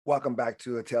Welcome back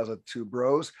to the Tales of Two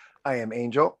Bros. I am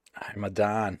Angel, I'm a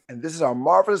Don. and this is our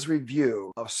marvelous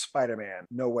review of Spider-Man: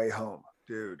 No Way Home.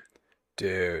 Dude,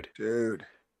 Dude. dude.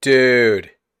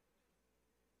 Dude.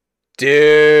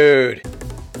 Dude.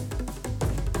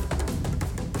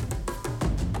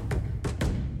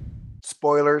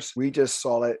 Spoilers, we just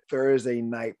saw it Thursday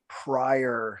night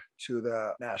prior to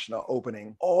the national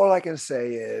opening. All I can say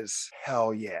is,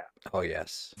 hell yeah. Oh,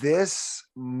 yes. This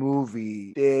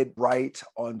movie did right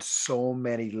on so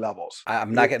many levels.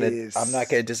 I'm not It gonna I'm not is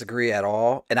gonna disagree at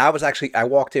all. And I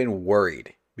walked in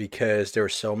worried because there were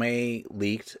so many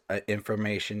leaked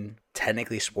information,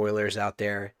 technically spoilers out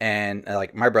there, and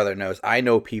like my brother knows, I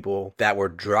know people that were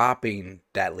dropping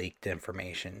that leaked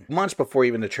information months before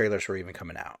even the trailers were even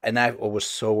coming out, and I was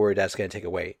so worried that's gonna take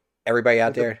away everybody out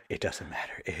but the there. It doesn't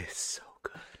matter. It is so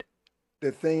good.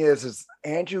 the thing is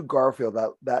Andrew Garfield,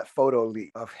 that photo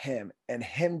leak of him and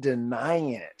him denying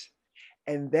it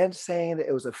and then saying that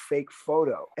it was a fake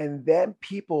photo and then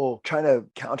people trying to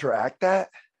counteract that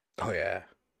Oh yeah.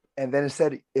 and then it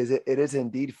said it is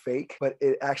indeed fake but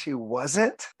it actually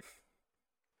wasn't.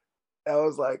 I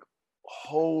was like,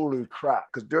 holy crap,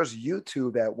 because there's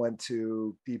YouTube that went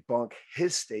to debunk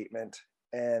his statement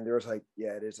and there was like,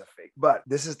 yeah, it is a fake. But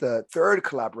this is the third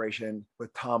collaboration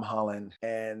with Tom Holland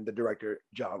and the director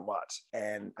John Watts,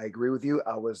 and I agree with you.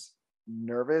 I was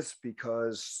nervous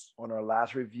because on our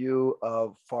last review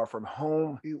of Far From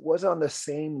Home, it wasn't on the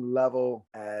same level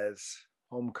as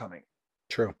Homecoming.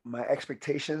 True. My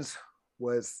expectations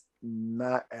was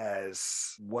not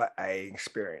as what I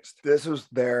experienced. This was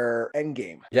their end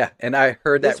game. Yeah, and I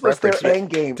heard This that was reference. their end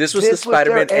game. This was the This was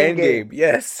Spider-Man their end Endgame. game.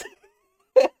 Yes.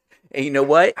 And you know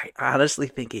what? I honestly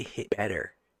think it hit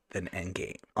better than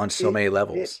Endgame on so It many hit.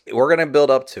 levels. We're gonna build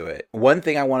up to it. One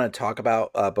thing I want to talk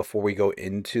about before we go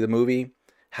into the movie: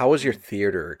 how was your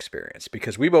theater experience?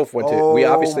 Because we both went to. We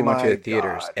Oh obviously went to my the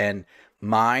theaters, God. and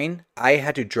mine, I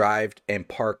had to drive and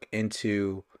park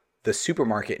into the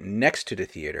supermarket next to the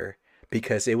theater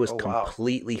because it was Oh wow.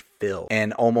 completely filled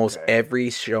and almost Okay. every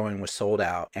showing was sold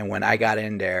out. And when I got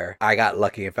in there, I got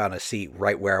lucky and found a seat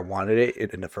right where I wanted it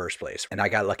in the first place. And I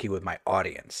got lucky with my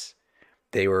audience.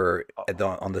 They were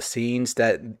on the scenes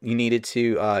that you needed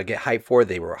to get hyped for.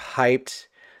 They were hyped.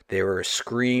 They were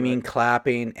screaming, Right.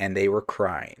 clapping, and they were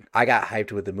crying. I got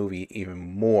hyped with the movie even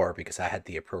more because I had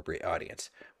the appropriate audience.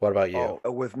 What about you?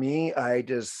 Oh, with me, I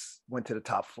just went to the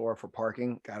top floor for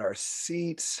parking, got our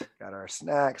seats, got our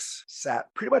snacks,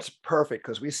 sat pretty much perfect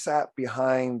because we sat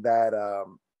behind that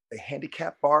the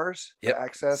handicap bars for Yep,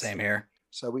 access. same here.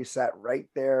 So we sat right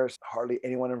there, hardly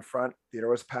anyone in front. Theater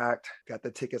was packed. Got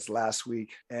the tickets last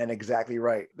week, and exactly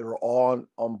right, they were all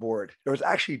on board. There was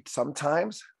actually some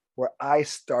times where I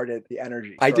started the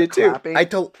energy, I started did too. I clapping.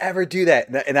 don't ever do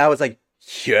that. And I was like, I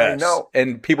yes. know.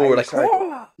 And people were I like, started,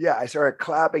 oh. yeah, I started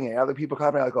clapping, and other people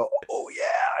clapping. I go, oh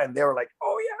yeah, and they were like,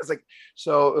 oh yeah. It's like,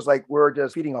 so it was like we are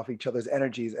just feeding off each other's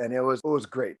energies, and it was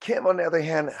great. Kim, on the other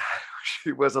hand,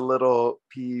 she was a little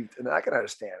peeved, and I can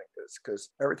understand it because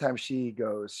every time she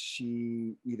goes,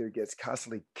 she either gets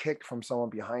constantly kicked from someone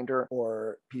behind her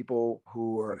or people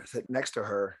who are sitting next to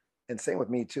her, and same with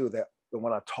me too. That they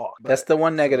want to talk, That's but the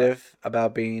one so negative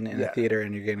about being in a yeah. theater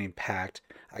and you're getting packed.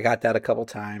 I got that a couple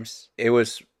times. It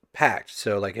was packed.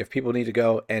 So, like, if people need to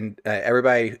go, and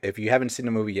everybody, if you haven't seen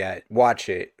the movie yet, watch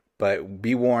it. But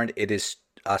be warned, it is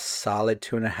a solid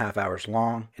 2.5 hours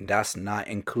long, and that's not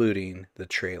including the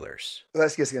trailers.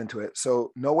 Let's just get into it.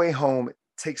 So, No Way Home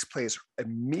takes place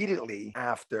immediately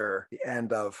after the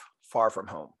end of Far From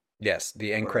Home, Yes,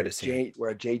 the end where credit scene.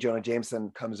 J. Jonah Jameson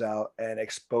comes out and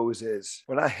exposes,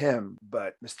 well, not him,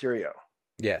 but Mysterio,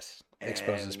 Yes,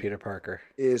 exposes and Peter Parker.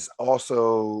 is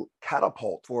also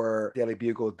catapult for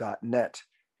DailyBugle.net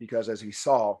because, as we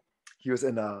saw, he was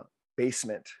in a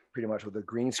basement pretty much with a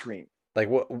green screen. Like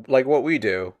what we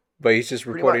do, but he's just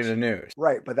Pretty reporting the much. news.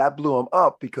 Right. But that blew him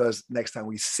up because next time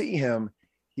we see him,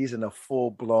 he's in a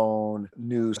full blown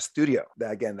news studio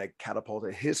that, again, that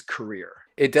catapulted his career.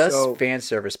 It does So fan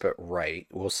service, but right,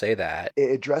 we'll say that.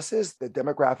 it addresses the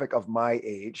demographic of my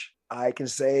age. I can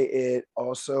say it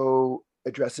also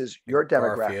addresses your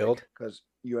demographic Garfield. because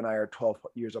you and I are 12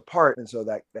 years apart. And so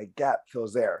that gap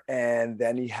fills there. And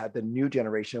then he had the new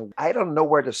generation. I don't know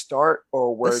where to start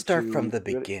or Let's where start from to the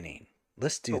really, beginning.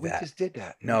 Let's do but we that. just did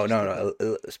that. We No, just no, did that.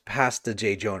 no. It's past the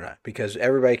J. Jonah because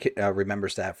everybody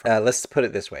remembers that. Let's put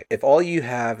it this way: if all you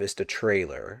have is the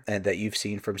trailer and that you've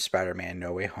seen from Spider-Man: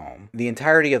 No Way Home, the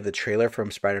entirety of the trailer from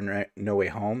Spider-Man: No Way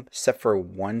Home, except for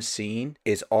one scene,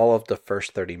 is all of the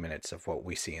first 30 minutes of what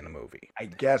we see in the movie. I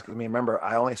guess, I mean, remember,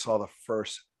 I only saw the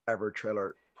first ever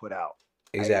trailer put out.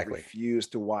 I Exactly.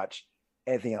 refused to watch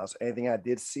anything else. Anything I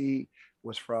did see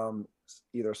was from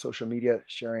either social media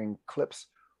sharing clips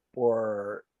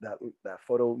or that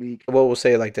photo leak. Well, we'll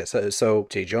say it like this. So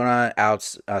J. Jonah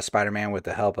outs Spider-Man with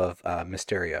the help of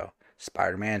Mysterio.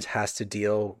 Spider-Man has to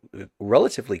deal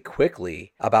relatively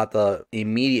quickly about the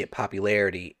immediate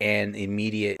popularity and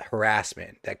immediate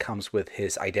harassment that comes with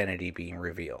his identity being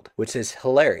revealed, which is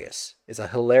hilarious. It's a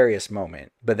hilarious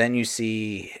moment. But then you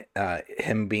see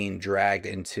him being dragged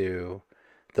into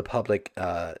the public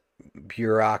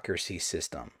bureaucracy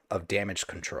system of damage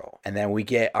control. And then we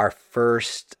get our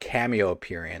first cameo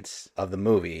appearance of the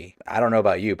movie. I don't know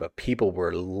about you, but people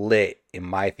were lit in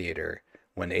my theater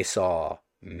when they saw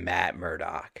Matt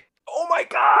Murdock. Oh my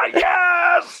God,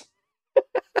 yes!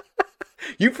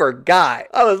 You forgot.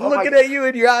 I was looking at you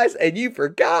in your eyes and you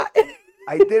forgot.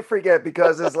 I did forget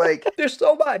because it's like there's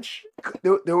so much.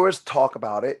 There was talk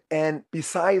about it. And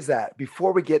besides that,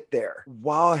 before we get there,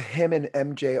 while him and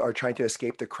MJ are trying to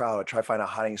escape the crowd or try to find a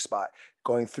hiding spot,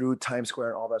 going through Times Square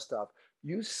and all that stuff,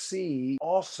 you see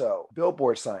also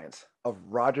billboard signs of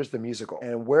Rogers the Musical.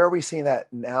 And where are we seeing that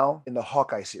now? In the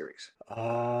Hawkeye series.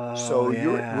 Oh, so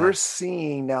yeah. we're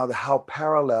seeing now how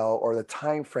parallel or the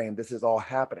time frame this is all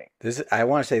happening. I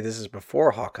want to say this is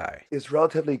before Hawkeye. It's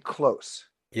relatively close.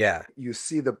 Yeah. You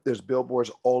see there's billboards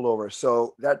all over.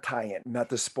 So that tie-in, not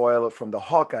to spoil it from the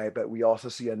Hawkeye, but we also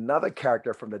see another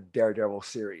character from the Daredevil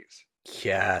series.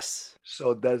 Yes.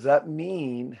 So does that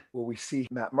mean will we see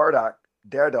Matt Murdock,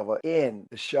 Daredevil, in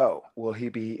the show? Will he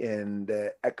be in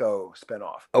the Echo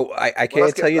spinoff? Oh, I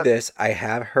can't tell you this. I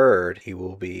have heard he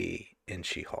will be in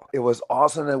She-Hulk. It was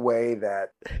awesome in a way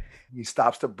that he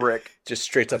stops the brick. Just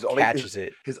straight up catches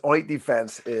it. His only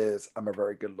defense is, I'm a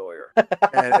very good lawyer.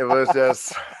 And it was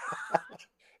just...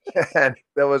 and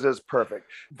that was just perfect.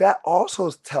 That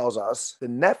also tells us the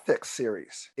Netflix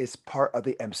series is part of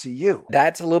the MCU.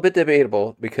 That's a little bit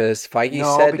debatable because Feige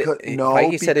said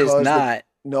it's not.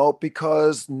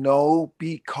 Because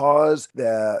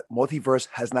the multiverse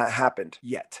has not happened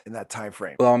yet in that time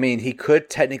frame. Well, I mean, he could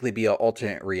technically be an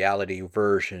alternate reality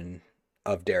version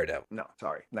of Daredevil. No,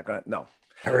 sorry, not gonna. No,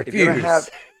 I refuse.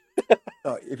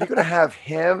 If you're gonna have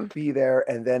him be there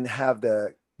and then have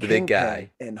the big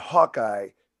guy and Hawkeye,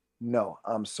 no,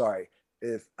 I'm sorry.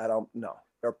 If I don't know.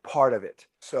 They're part of it.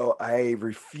 So I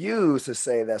refuse to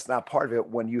say that's not part of it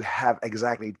when you have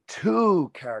exactly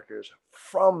two characters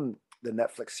from the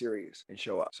Netflix series and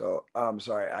show up. So I'm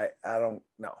sorry, I don't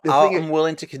know. I'm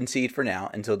willing to concede for now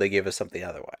until they give us something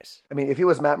otherwise. I mean, if he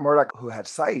was Matt Murdock who had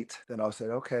sight, then I'll say,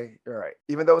 okay, you're right.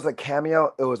 Even though it was a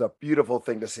cameo, it was a beautiful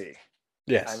thing to see.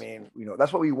 Yes. I mean,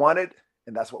 that's what we wanted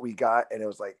and that's what we got. And it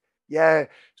was like, yeah,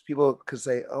 people could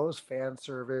say, oh, it's fan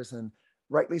service and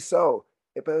rightly so.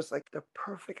 But it was like the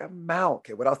perfect amount.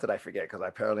 Okay, what else did I forget? Because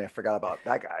I forgot about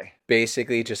that guy.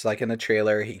 Basically, just like in the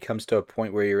trailer, he comes to a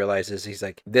point where he realizes he's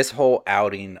like, this whole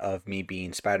outing of me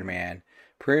being Spider-Man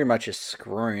pretty much is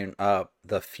screwing up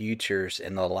the futures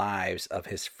and the lives of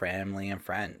his family and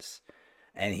friends.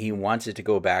 And he wants it to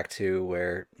go back to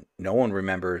where no one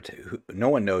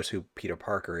knows who Peter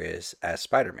Parker is as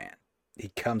Spider-Man. He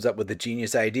comes up with the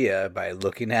genius idea by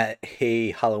looking at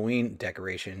a Halloween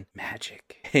decoration,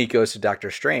 magic. He goes to Doctor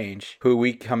Strange, who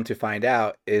we come to find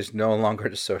out is no longer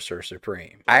the Sorcerer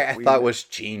Supreme. I thought it was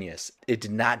genius. It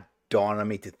did not dawn on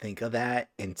me to think of that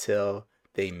until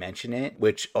they mention it,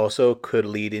 which also could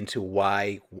lead into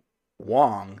why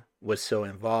Wong was so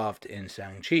involved in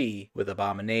Shang-Chi with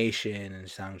Abomination and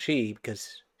Shang-Chi,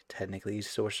 because technically he's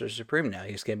Sorcerer Supreme now.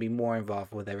 He's going to be more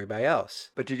involved with everybody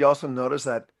else. But did you also notice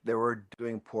that they were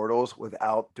doing portals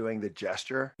without doing the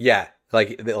gesture? Yeah,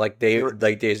 they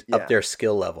up their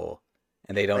skill level,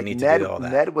 and they don't need to do all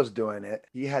that. Ned was doing it.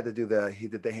 He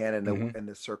did the hand in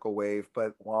the circle wave,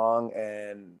 but Wong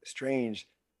and Strange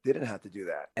didn't have to do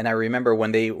that. And I remember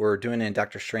when they were doing it in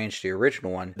Doctor Strange, the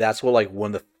original one, that's what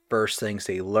one of the first things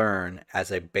they learn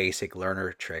as a basic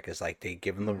learner trick is they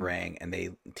give them the ring and they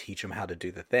teach them how to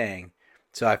do the thing.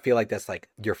 So I feel like that's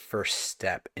your first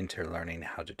step into learning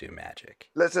how to do magic.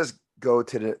 Let's just go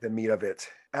to the meat of it.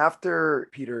 After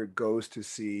Peter goes to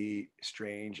see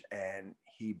Strange and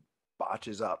he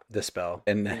botches up the spell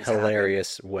in a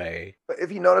hilarious way. But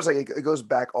if you notice, it goes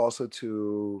back also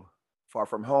to Far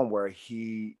From Home, where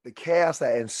the chaos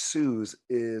that ensues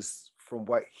is from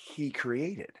what he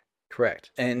created.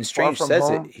 Correct. And Strange says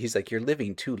it. He's like, you're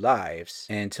living two lives,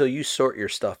 and until you sort your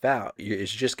stuff out,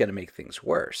 it's just going to make things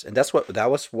worse. And that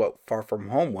was what Far From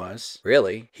Home was,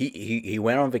 really. He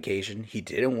went on vacation. He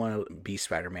didn't want to be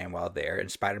Spider-Man while there, and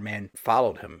Spider-Man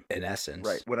followed him, in essence.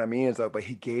 Right. What I mean is, but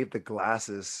he gave the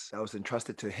glasses that was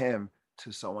entrusted to him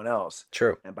to someone else.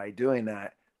 True. And by doing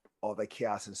that, all the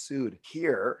chaos ensued.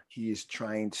 Here, he's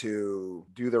trying to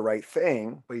do the right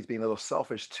thing, but he's being a little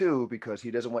selfish too because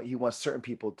he wants certain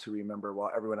people to remember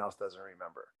while everyone else doesn't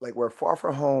remember. Like where Far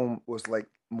From Home was like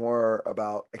more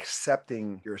about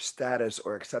accepting your status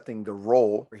or accepting the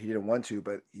role where he didn't want to,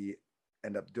 but he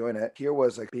ended up doing it. Here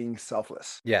was like being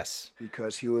selfless Yes.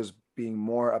 because he was being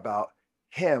more about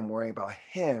him, worrying about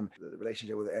him, the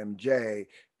relationship with MJ,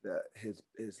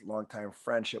 his longtime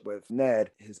friendship with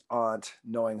Ned, his aunt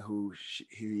knowing who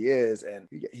he is, and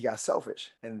he got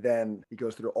selfish. And then he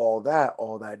goes through all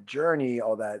that journey,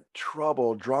 all that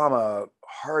trouble, drama,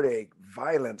 heartache,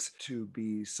 violence to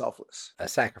be selfless. A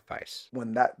sacrifice.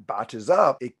 When that botches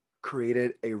up, it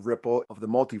created a ripple of the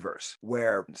multiverse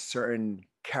where certain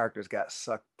characters got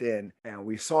sucked in. And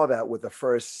we saw that with the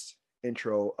first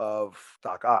intro of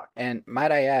Doc Ock. And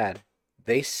might I add,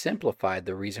 they simplified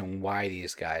the reason why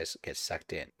these guys get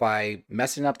sucked in. By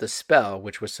messing up the spell,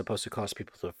 which was supposed to cause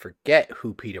people to forget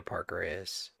who Peter Parker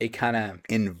is, it kind of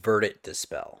inverted the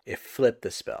spell. It flipped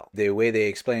the spell. The way they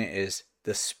explain it is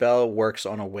the spell works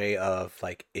on a way of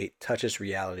like it touches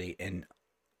reality and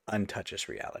untouches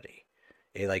reality.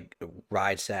 It like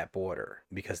rides that border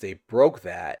because they broke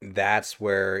that. That's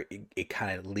where it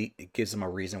kind of it gives them a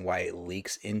reason why it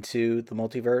leaks into the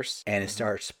multiverse and it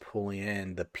starts pulling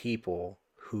in the people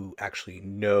who actually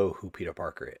know who Peter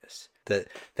Parker is.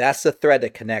 That's the thread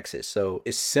that connects it. So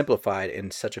it's simplified in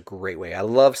such a great way. I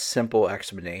love simple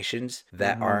explanations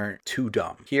that aren't too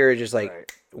dumb. Here, it's just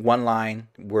like one line,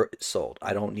 we're sold.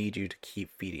 I don't need you to keep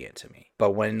feeding it to me.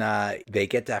 But when they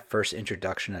get that first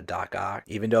introduction of Doc Ock,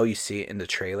 even though you see it in the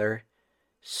trailer,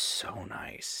 so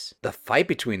nice. The fight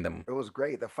between them. It was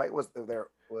great. The fight was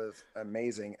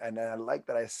amazing. And I like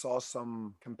that I saw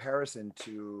some comparison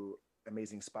to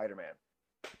Amazing Spider-Man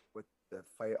with the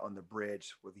fight on the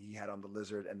bridge with he had on the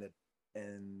lizard and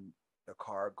the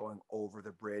car going over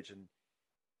the bridge and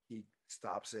he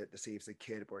stops it to save the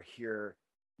kid, or here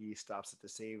he stops it to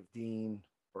save Dean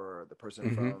or the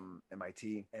person from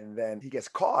MIT, and then he gets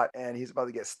caught and he's about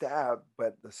to get stabbed,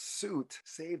 but the suit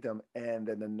saved him, and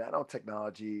then the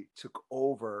nanotechnology took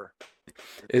over.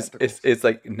 It's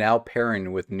like now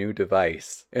pairing with new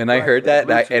device, and I heard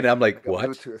that, and I'm like what?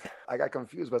 Bluetooth. I got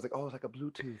confused, but I was like, oh, it's like a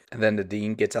Bluetooth. And then the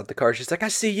Dean gets out the car. She's like, I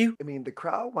see you. I mean, the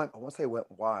crowd went. I won't say went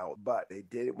wild, but they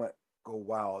did go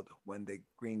wild when the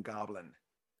Green Goblin.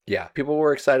 Yeah, people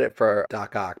were excited for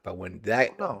Doc Ock, but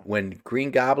when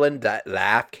Green Goblin, that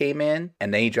laugh came in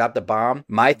and then he dropped the bomb,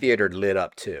 my theater lit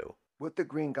up too. With the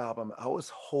Green Goblin, I was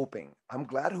hoping. I'm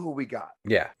glad who we got.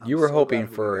 Yeah, you were hoping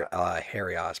for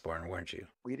Harry Osborn, weren't you?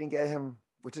 We didn't get him,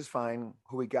 which is fine.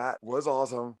 Who we got was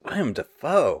awesome. William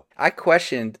Dafoe. I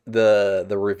questioned the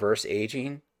reverse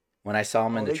aging when I saw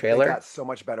him in the trailer. They got so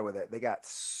much better with it. They got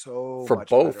so for much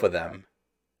both better of them. That.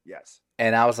 Yes.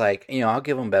 And I was like, I'll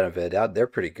give them benefit. They're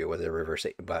pretty good with the reverse.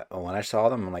 But when I saw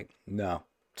them, I'm like, no,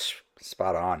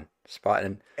 spot on.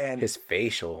 And his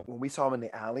facial. When we saw him in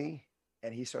the alley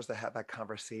and he starts to have that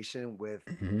conversation with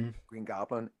Green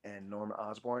Goblin and Norman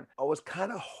Osborn, I was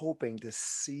kind of hoping to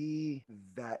see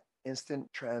that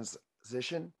instant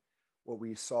transition, what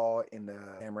we saw in the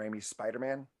Sam Raimi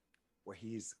Spider-Man, where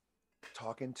he's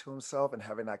talking to himself and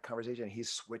having that conversation. He's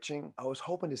switching. I was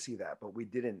hoping to see that, but we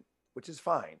didn't, which is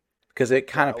fine. Because it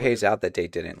kind of pays out that they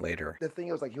didn't later. The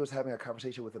thing was like he was having a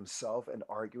conversation with himself and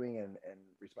arguing and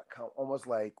almost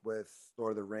like with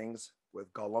Lord of the Rings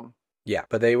with Gollum. Yeah,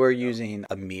 but they were using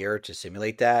a mirror to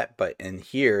simulate that. But in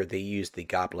here, they used the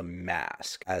Goblin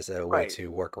mask as a way to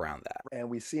work around that. And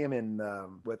we see him in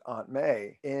with Aunt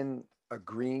May in a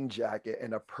green jacket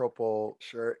and a purple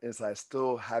shirt inside,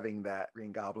 still having that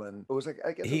Green Goblin. It was like,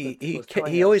 I guess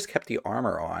he always kept the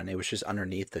armor on. It was just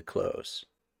underneath the clothes.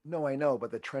 No, I know,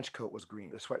 but the trench coat was green.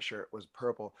 The sweatshirt was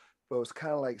purple. But it was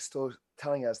kind of like still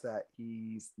telling us that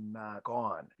he's not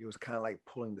gone. He was kind of like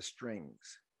pulling the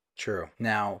strings. True.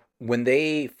 Now, when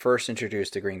they first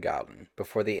introduced the Green Goblin,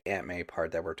 before the Aunt May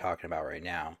part that we're talking about right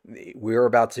now, we were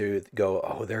about to go,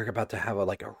 oh, they're about to have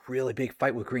a really big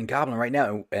fight with Green Goblin right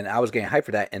now. And I was getting hyped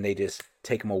for that, and they just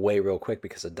take him away real quick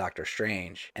because of Doctor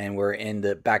Strange. And we're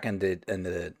back in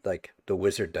the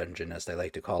wizard dungeon, as they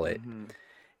like to call it.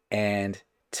 And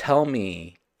tell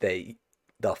me that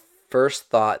the first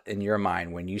thought in your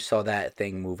mind when you saw that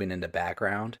thing moving in the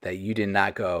background, that you did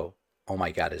not go, oh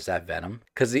my God, is that Venom?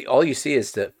 Because all you see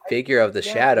is the figure of the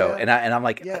shadow. Yeah. And I'm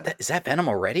like, is that Venom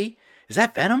already? Is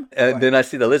that Venom? And then I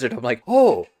see the lizard. I'm like,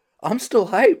 oh, I'm still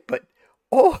hyped, but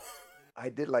I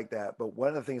did like that. But one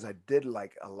of the things I did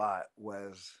like a lot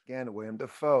was, again, William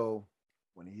Dafoe,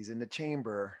 when he's in the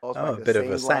chamber. I'm a bit of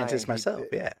a scientist myself,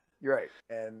 yeah. You're right.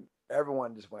 And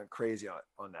everyone just went crazy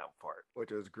on that part,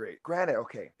 which was great. Granted,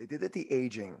 okay, they did the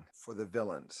de-aging for the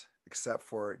villains, except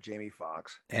for Jamie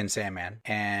Foxx. And Sandman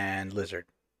and Lizard.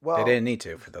 They Well, didn't need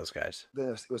to for those guys.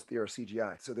 it was their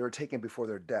CGI, so they were taken before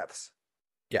their deaths.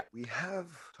 Yeah. We have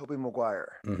Tobey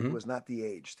Maguire, Mhm. who was not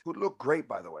de-aged, who looked great,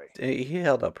 by the way. He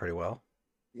held up pretty well.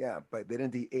 Yeah, but they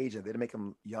didn't de-age him. They didn't make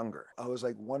him younger. I was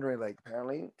like wondering, like,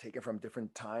 apparently taken from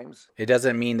different times. It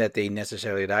doesn't mean that they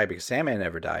necessarily died because Sandman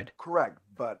never died. Correct,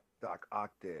 but Doc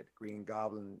Ock did. Green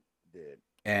Goblin did.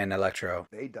 And Electro.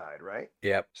 They died, right?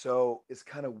 Yep. So it's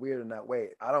kind of weird in that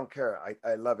way. I don't care.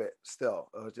 I love it still.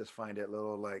 I just find it a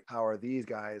little like, how are these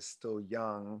guys still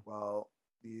young while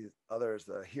these others,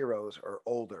 the heroes, are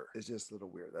older? It's just a little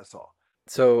weird. That's all.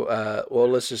 So, well,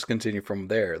 let's just continue from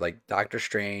there. Like, Doctor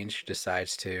Strange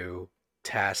decides to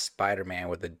task Spider-Man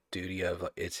with the duty of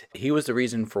he was the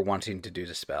reason for wanting to do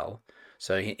the spell.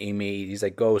 So he's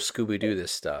like, go Scooby-Doo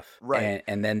this stuff. Right.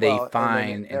 And then they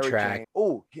find and Mary track. Jane.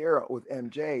 Oh, here with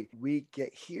MJ, we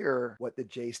get here what the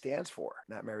J stands for.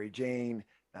 Not Mary Jane,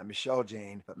 not Michelle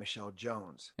Jane, but Michelle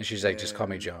Jones. And she's like, just call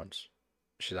me Jones.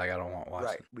 She's like, I don't want Watson.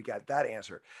 Right. We got that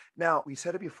answer. Now, we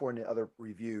said it before in the other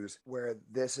reviews where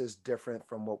this is different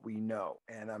from what we know.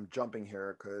 And I'm jumping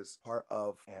here because part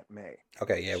of Aunt May.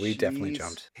 Okay, yeah, we definitely She's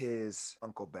jumped. his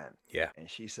Uncle Ben. Yeah. And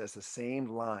she says the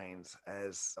same lines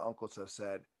as the uncles have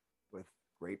said, with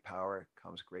great power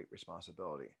comes great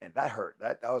responsibility. And that hurt.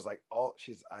 That was like, I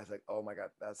was like, oh my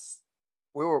God,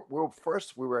 we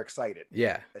were excited.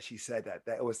 Yeah. That she said that.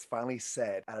 That it was finally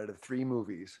said out of the 3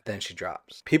 movies. Then she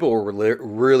drops. People were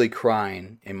really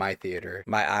crying in my theater.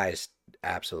 My eyes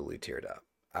absolutely teared up.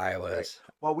 I was. Right.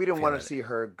 Well, we didn't want to see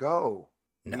her go.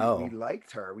 No. We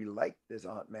liked her. We liked this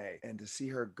Aunt May. And to see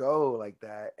her go like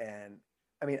that. And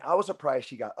I mean, I was surprised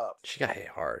she got up. She got hit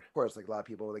hard. Of course, like a lot of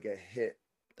people, they get hit.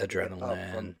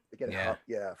 Adrenaline.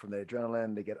 From the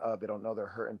adrenaline, they get up. They don't know they're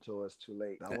hurt until it's too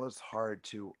late. That was hard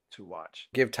to watch.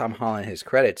 Give Tom Holland his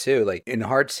credit too. Like in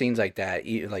hard scenes like that,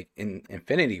 like in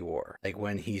Infinity War, like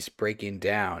when he's breaking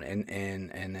down, and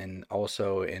then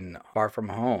also in Far From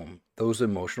Home, those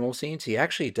emotional scenes, he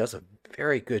actually does a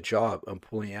very good job of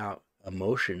pulling out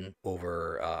emotion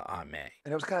over Aunt May.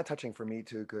 And it was kind of touching for me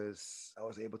too, because I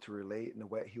was able to relate in the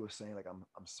way he was saying, like,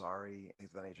 I'm sorry, things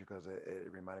of that nature, because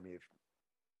it reminded me of.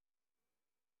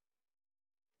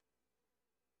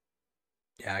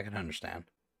 Yeah, I can understand.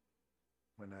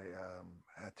 When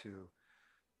I had to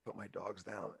put my dogs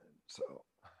down, so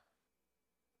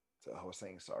I was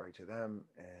saying sorry to them,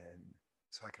 and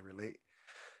so I can relate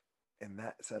in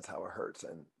that sense how it hurts.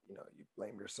 And you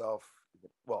blame yourself.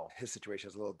 Well, his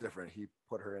situation is a little different. He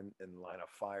put her in line of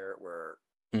fire where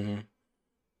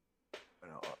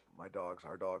our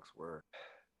dogs were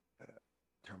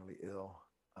terminally ill.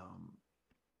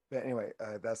 But anyway,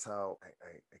 that's how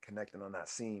I connected on that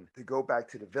scene. To go back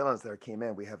to the villains that came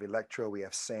in, we have Electro, we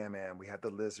have Sandman, we have the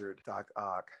Lizard, Doc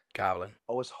Ock, Goblin.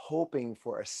 I was hoping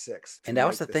for a 6th. And that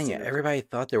was the thing. Everybody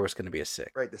thought there was going to be a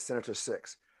 6th. Right, the Sinister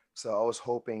Six. So I was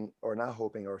hoping, or not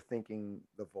hoping, or thinking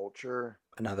the Vulture.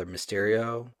 Another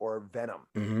Mysterio. Or Venom.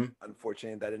 Mm-hmm.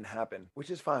 Unfortunately, that didn't happen, which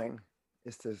is fine.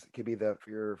 It could be the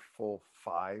Fearful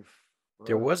 5.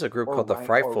 There was a group called the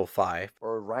Frightful Five.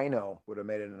 Or Rhino would have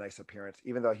made a nice appearance,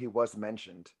 even though he was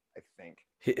mentioned, I think.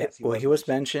 He was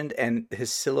mentioned, and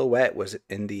his silhouette was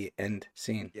in the end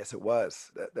scene. Yes, it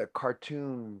was. The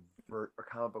cartoon or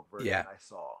comic book version I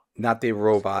saw. Not the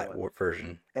robot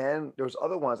version. And there was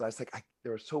other ones. I was like, they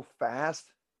were so fast,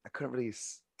 I couldn't really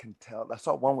tell. I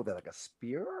saw one with like a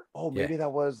spear. Oh, maybe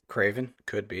that was Craven.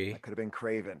 Could be. That could have been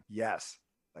Craven. Yes,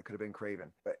 that could have been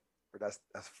Craven. But that's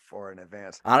far in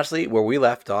advance. Honestly, where we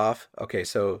left off, okay,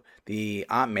 so the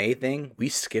Aunt May thing, we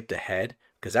skipped ahead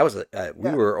because that was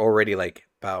we were already like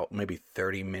about maybe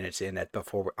 30 minutes in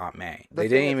before Aunt May. They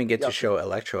didn't even get to show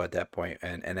Electro at that point,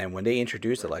 and then when they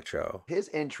introduced Electro, his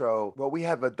intro, well, we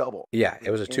have a double. Yeah,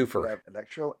 it was a twofer. We have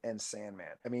Electro and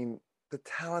Sandman. I mean, the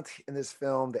talent in this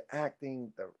film, the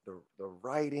acting, the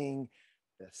writing,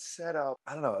 the setup.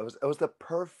 I don't know. It was the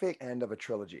perfect end of a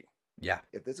trilogy. Yeah.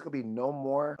 If this could be no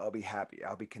more, I'll be happy.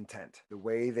 I'll be content. The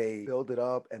way they build it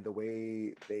up and the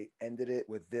way they ended it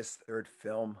with this 3rd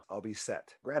film, I'll be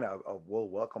set. Granted, I will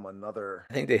welcome another.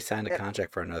 I think they signed a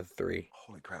contract for another 3.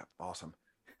 Holy crap. Awesome.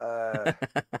 At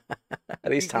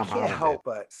least Tom Holland can't help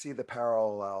but see the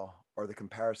parallel or the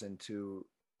comparison to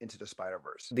Into the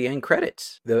Spider-Verse. The end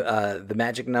credits, the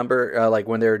magic number, like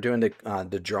when they're doing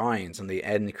the drawings and the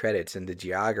end credits and the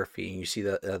geography, and you see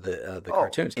the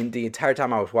cartoons. And the entire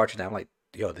time I was watching that, I'm like,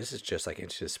 yo, this is just like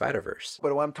Into the Spider-Verse.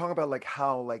 But when I'm talking about like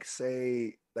how, like,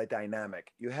 say that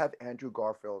dynamic. You have Andrew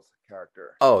Garfield's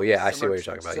character, Oh yeah, I see similar what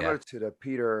you're to talking about. Yeah. the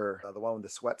Peter, the one with the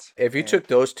sweats, If you and took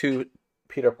those two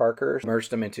Peter Parkers, merged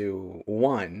them into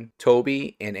one,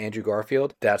 Toby and Andrew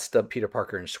Garfield, that's the Peter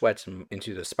Parker in sweats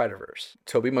into the Spider Verse.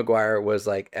 Toby Maguire was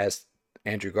like, as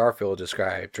Andrew Garfield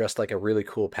described, dressed like a really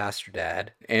cool pastor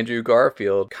dad. Andrew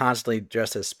Garfield, constantly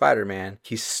dressed as Spider Man.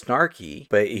 He's snarky,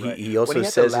 but right he when also he had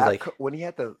the says he's like, when he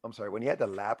had the I'm sorry, when he had the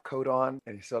lab coat on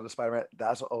and he saw the Spider-Man,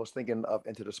 that's what I was thinking of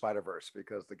Into the Spider-Verse,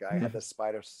 because the guy had the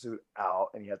spider suit out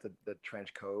and he had the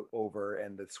trench coat over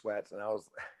and the sweats, and I was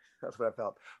that's what I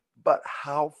felt. But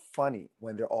how funny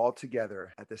when they're all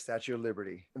together at the Statue of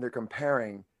Liberty and they're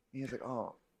comparing. He's like,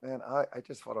 oh man, I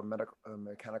just fought a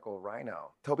mechanical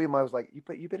rhino. Toby was like,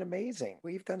 you've been amazing.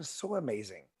 Well, you've done so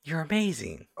amazing. you're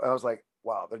amazing. I was like,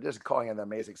 wow, they're just calling him the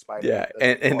amazing Yeah,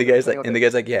 Spider-Man. and the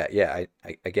guy's like, yeah, yeah,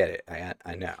 I get it,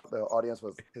 I know. The audience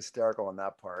was hysterical on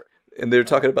that part. And they're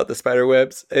talking about the spider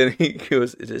webs, and he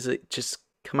goes, "Does it just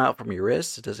come out from your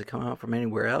wrist? Does it come out from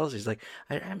anywhere else?" He's like,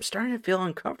 I'm starting to feel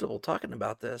uncomfortable talking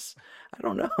about this. I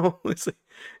don't know." It's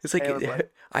like, And it was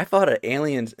like, I thought an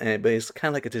alien, but it's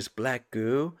kind of like this black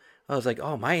goo. I was like,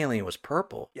 oh, my alien was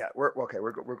purple. yeah, we're okay.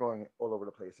 We're going all over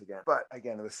the place again. But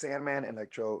again, the Sandman and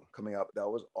Electro coming up, that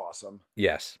was awesome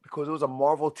Yes. because it was a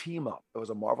Marvel team up. It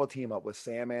was a Marvel team up with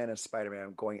Sandman and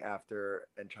Spider-Man going after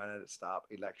and trying to stop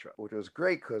Electro, which was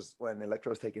great because when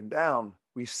Electro was taken down,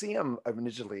 we see him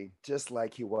initially just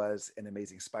like he was in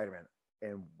Amazing Spider-Man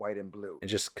in white and blue. And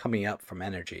just coming up from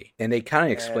energy. And they kind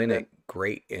of explain And then it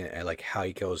great, like how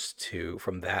he goes to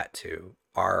from that to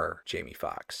our Jamie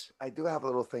Foxx. I do have a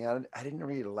little thing. I didn't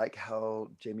really like how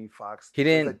Jamie Foxx. He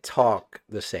There's didn't talk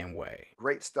the same way.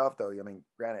 great stuff though. I mean,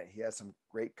 granted, he has some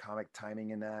great comic timing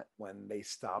in that. When they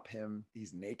stop him,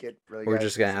 he's naked. Really, We're guys?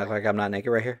 just gonna It's act like I'm not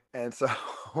naked right here. and so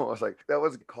I was like, that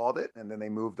was called it, and then they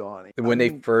moved on. I When they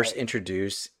mean, first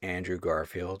introduced Andrew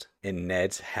Garfield in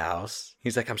Ned's house,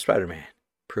 he's like, I'm Spider Man.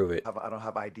 Prove it. I don't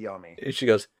have ID on me. And she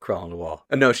goes, crawl on the wall.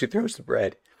 No, she throws the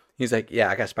bread. He's like, yeah,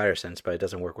 I got spider sense, but it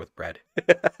doesn't work with bread.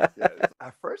 Yeah,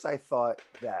 at first, I thought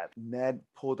that Ned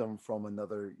pulled him from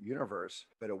another universe,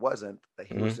 but it wasn't. That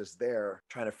he was just there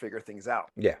trying to figure things out.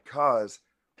 Yeah. Because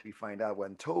we find out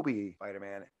when Toby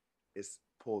Spider-Man is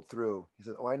pulled through, he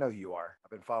says, "Oh, I know who you are.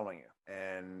 I've been following you."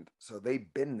 And so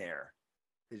they've been there.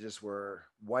 They just were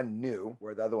one knew,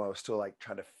 where the other one was still like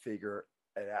trying to figure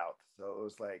it out. So it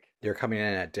was like They're coming in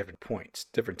at different points,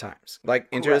 different times. Like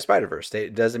Into the correct. Spider-Verse.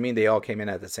 It doesn't mean they all came in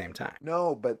at the same time.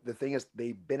 No, but the thing is,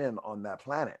 they've been in on that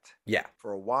planet Yeah.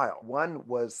 for a while. One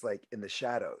was like in the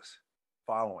shadows,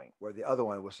 following, where the other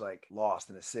one was like lost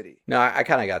in the city. No, I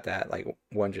kind of got that. Like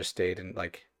one just stayed and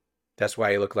like that's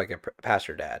why he looked like a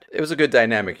pastor dad. It was a good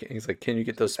dynamic. He's like, "Can you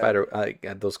get those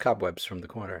those cobwebs from the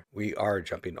corner?" We are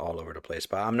jumping all over the place,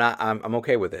 but I'm not. I'm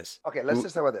okay with this. Okay, let's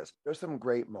just talk about this. There's some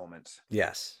great moments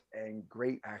Yes. and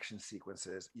great action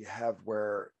sequences. You have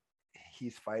where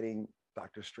he's fighting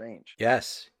Doctor Strange.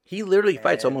 Yes. He literally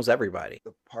fights And almost everybody.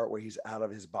 the part where he's out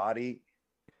of his body,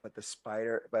 but the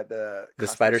The cosmic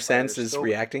spider sense is still.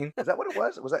 reacting. Is that what it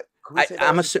was? Was that? Could we say that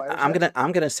I'm was the spider I'm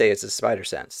sense? gonna say it's a spider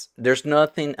sense. There's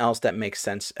nothing else that makes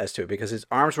sense as to it because his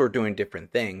arms were doing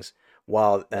different things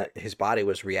while his body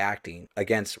was reacting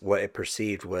against what it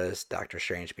perceived was Doctor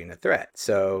Strange being a threat.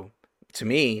 So to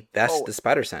me, that's Oh, the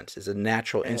spider sense. It's a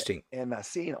natural and instinct. that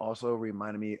scene also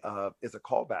reminded me of is a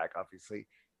callback, obviously,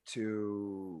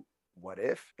 to What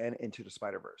If and Into the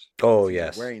Spider Verse. Oh He's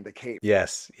yes, wearing the cape,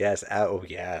 yes, yes. Oh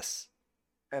yes.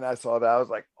 and I saw that. I was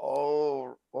like,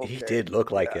 oh, He okay, did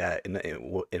look like yeah, that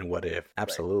in What If. right.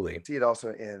 Absolutely. See it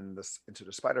also in this Into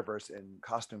the Spider Verse in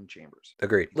costume chambers.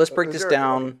 Agreed. Let's So break is this there okay?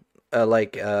 down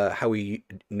like how we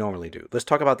normally do. Let's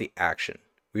talk about the action.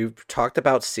 We've talked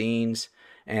about scenes,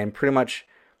 and pretty much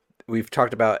we've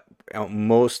talked about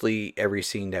mostly every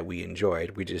scene that we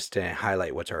enjoyed. We just didn't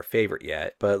highlight what's our favorite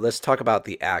yet. But let's talk about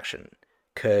the action,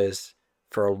 because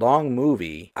for a long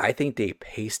movie, I think they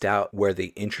paced out where they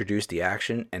introduced the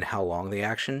action and how long the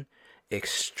action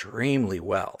extremely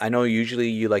well. I know usually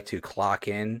you like to clock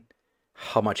in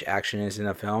how much action is in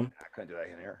a film. I couldn't do that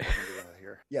in here. I couldn't do that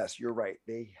here. Yes, you're right.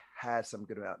 They had some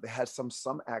good amount. They had some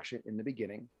action in the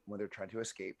beginning when they're trying to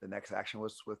escape. The next action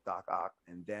was with Doc Ock,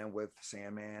 and then with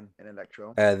Sandman and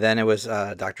Electro. Then it was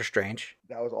Doctor Strange.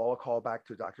 That was all a callback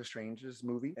to Doctor Strange's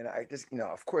movie. And I just,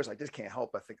 of course, I just can't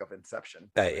help but think of Inception.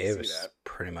 It was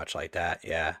pretty much like that.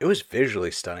 Yeah, it was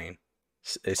visually stunning.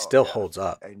 It Oh still yeah, holds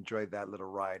up. I enjoyed that little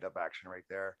ride of action right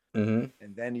there. Hmm.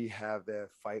 And then you have the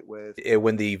fight with.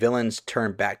 When the villains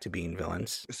turn back to being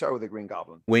villains, We start with the Green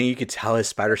Goblin. when you could tell his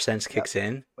spider sense Yep. kicks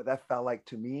in. But that felt like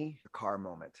to me the car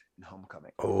moment in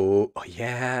Homecoming. Oh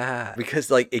yeah, because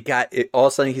like it got it all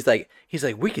of a sudden he's like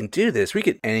we can do this, we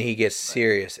can, and he gets Right.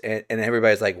 serious, and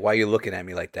everybody's like, why are you looking at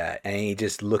me like that? And he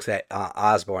just looks at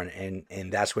Osborn,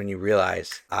 and that's when you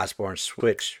realize Osborn's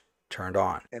switch turned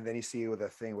on. And then you see with the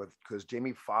thing with because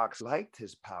Jamie Foxx liked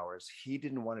his powers, he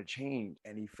didn't want to change,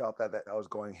 and he felt that was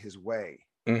going his way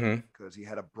Mm-hmm. because he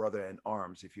had a brother in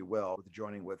arms, if you will, with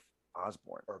joining with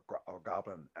Osborn or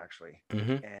Goblin actually.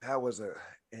 Mm-hmm. And that was a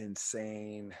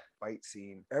insane fight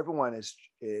scene. Everyone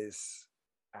is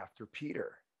after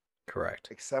Peter Correct.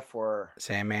 except for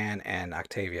Sandman and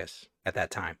Octavius at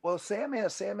that time. well, Sandman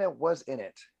was in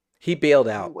it. He bailed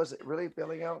He out. was really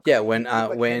bailing out. Yeah, He looked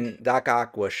like when Doc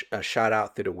Ock was shot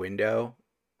out through the window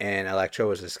and Electro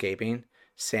was escaping,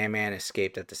 Sandman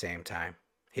escaped at the same time.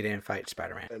 He didn't fight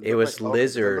Spider-Man. It was like, okay, 'cause it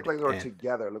Lizard looked like they were and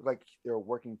together. It looked like they were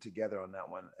working together on that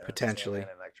one. potentially.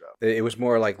 Sandman and Electro. It was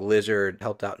more like Lizard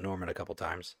helped out Norman a couple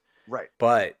times. Right.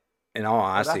 But in all Well,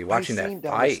 honesty, watching scene that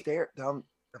down the fight, stair, down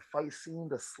the fight scene,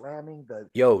 the slamming, the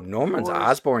yo, Norman's floors.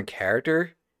 Osborn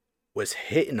character was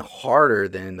hitting harder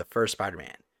than in the first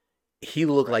Spider-Man. He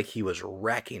looked Right. like he was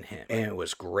wrecking him, and it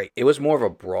was great. It was more of a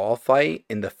brawl fight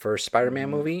in the first Spider-Man Mhm.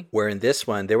 movie, where in this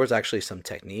one there was actually some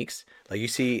techniques. Like you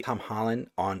see Tom Holland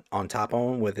on top of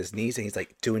him with his knees, and he's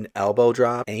like doing elbow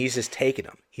drop, and he's just taking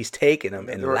him. He's taking him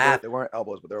and laughing. They weren't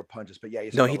elbows, but they were punches. But yeah,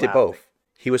 you No, saw he the did laughing. both.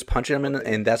 He was punching him,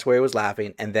 Okay. and that's where he was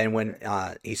laughing. And then when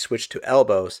he switched to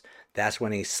elbows, that's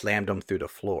when he slammed him through the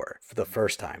floor for the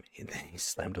first time. And then he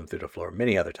slammed him through the floor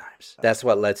many other times. That's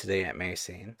what led to the Aunt May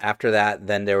scene. After that,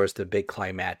 then there was the big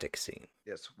climactic scene.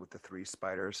 Yes, with the three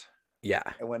spiders. Yeah.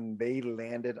 And when they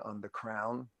landed on the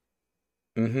crown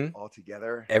Mm-hmm. all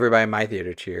together, Everybody in my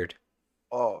theater cheered.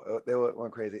 oh, they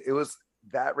went crazy. It was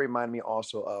that reminded me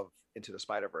also of Into the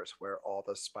Spider-Verse, where all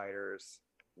the spiders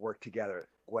work together.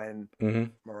 Gwen,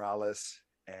 Mm-hmm. Morales,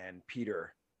 and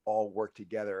Peter all work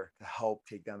together to help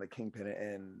take down the Kingpin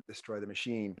and destroy the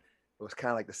machine. It was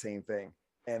kind of like the same thing.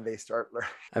 And they start learning.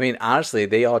 I mean, honestly,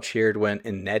 they all cheered when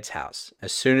in Ned's house.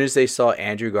 As soon as they saw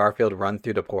Andrew Garfield run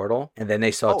through the portal, and then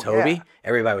they saw Oh, Toby, yeah.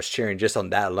 everybody was cheering just on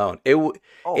that alone. Oh,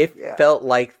 It yeah. felt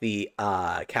like the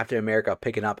Captain America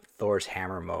picking up Thor's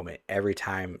hammer moment. Every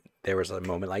time there was a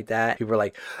moment like that, people were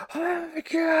like, "Oh my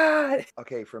god!"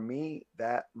 Okay, for me,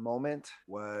 that moment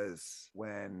was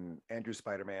when Andrew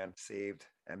Spider-Man saved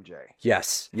MJ.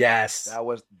 Yes. That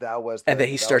was And then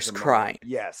he that was starts the moment. crying.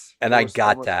 Yes, And it I was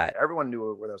got almost- that. Everyone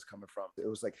knew where that was coming from. It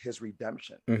was like his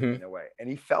redemption Mhm. in a way, and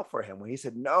he felt for him when he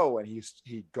said no, and he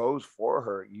goes for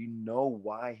her. You know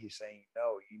why he's saying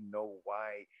no. You know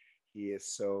why he is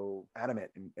so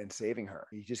adamant in saving her.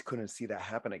 He just couldn't see that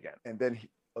happen again. And then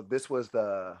this was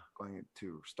the going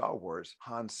to Star Wars.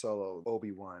 Han Solo,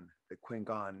 Obi-Wan, the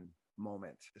Qui-Gon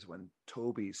moment is when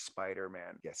Toby's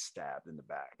Spider-Man gets stabbed in the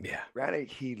back. Yeah. Granted,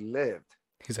 he lived.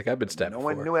 He's like, I've been but stabbed no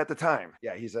before. one knew at the time.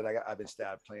 Yeah, he said, I've been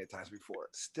stabbed plenty of times before.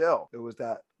 Still, it was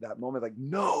that moment like,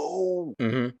 no,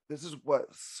 Mm-hmm. this is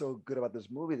what's so good about this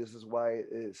movie. This is why it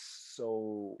is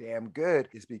so damn good,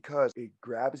 is because it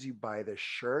grabs you by the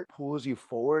shirt, pulls you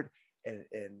forward,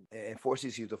 and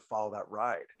forces you to follow that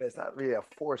ride. But it's not really a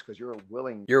force because you're a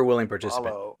willing Participant.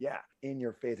 follow. Yeah, in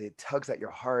your face. It tugs at your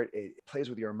heart. It plays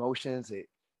with your emotions. It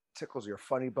tickles your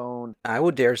funny bone. I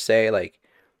would dare say, like,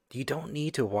 you don't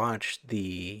need to watch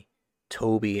the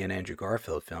Toby and Andrew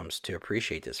Garfield films to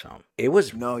appreciate this film. It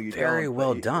was No, you very don't.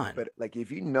 well done. But like,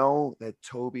 if you know that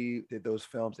Toby did those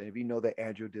films, and if you know that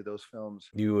Andrew did those films,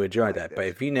 You enjoy like that. But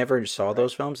this. if you never saw Right.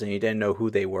 those films and you didn't know who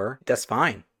they were, that's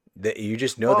fine. That you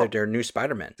just know Well, that they're new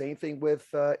Spider-Man. Same thing with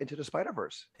Into the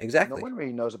Spider-Verse. Exactly. No one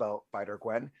really knows about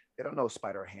Spider-Gwen. They don't know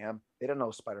Spider-Ham. They don't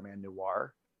know Spider-Man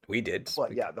Noir. We did.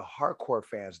 Well, yeah, the hardcore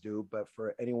fans do, but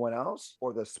for anyone else,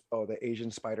 or the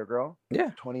Asian Spider Girl, Yeah.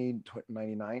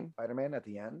 2099 Spider-Man at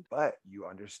the end, but you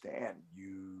understand,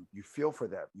 you feel for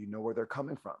them, you know where they're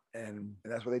coming from, and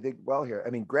that's what they did well here. I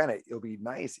mean, granted, it'll be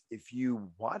nice if you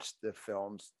watch the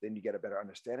films, then you get a better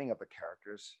understanding of the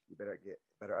characters. You better get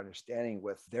better understanding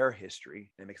with their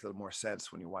history. It makes a little more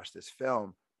sense when you watch this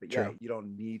film. But yeah, True. you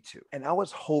don't need to. And I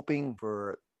was hoping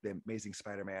for the Amazing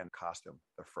Spider-Man costume,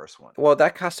 the first one. Well,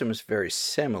 that costume is very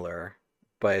similar,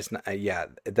 but it's not. Yeah,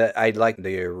 that I like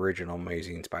the original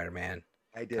Amazing Spider-Man.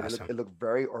 I did. Costume. It looked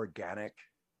very organic.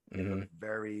 It Mhm. looked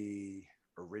very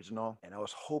original, and I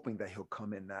was hoping that he'll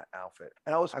come in that outfit.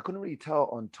 And I couldn't really tell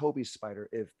on Toby's spider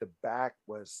if the back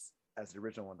was as the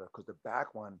original one, because the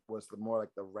back one was more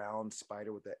like the round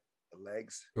spider with the the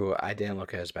legs. Ooh, I didn't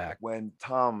look at his back. When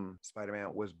Tom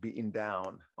Spider-Man was beaten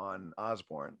down on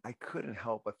Osborn, I couldn't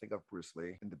help but think of Bruce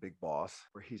Lee in The Big Boss,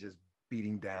 where he's just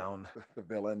beating down the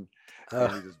villain,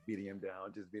 and he's just beating him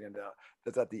down, just beating him down.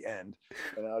 That's at the end,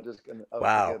 and I was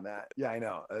Wow. thinking that. Yeah, I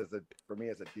know. For me,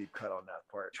 it's a deep cut on that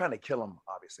part. Trying to kill him,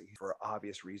 obviously, for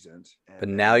obvious reasons. But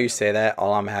now you say that,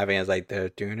 all I'm having is like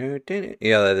the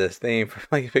this theme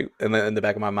like in the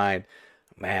back of my mind.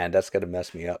 Man, that's gonna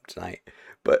mess me up tonight.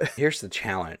 But here's the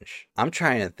challenge. I'm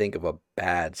trying to think of a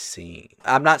bad scene.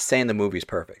 I'm not saying the movie's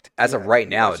perfect. As of right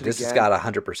now, this has got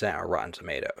 100% on Rotten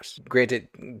Tomatoes. Granted,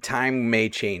 time may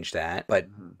change that, but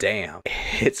damn,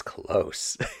 it's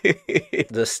close.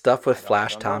 The stuff with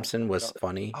Flash Thompson was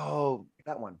funny. Oh,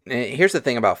 that one. And here's the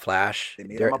thing about Flash.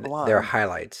 They're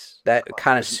highlights. That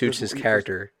kind of suits his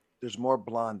character. There's more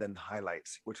blonde than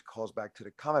highlights, which calls back to the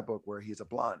comic book where he's a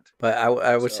blonde. But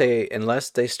I would say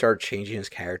unless they start changing his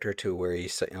character to where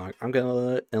he's, I'm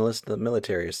gonna enlist the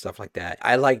military and stuff like that.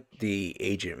 I like the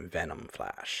Agent Venom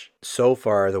Flash. So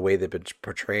far, the way they've been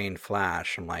portraying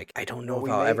Flash, I'm like, I don't know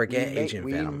if I'll ever get Agent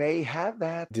Venom. We may have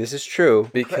that. This is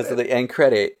true because of the end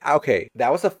credit. Okay,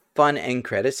 that was a fun end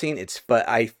credit scene. But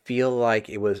I feel like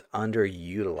it was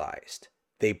underutilized.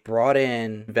 They brought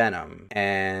in Venom,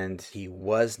 and he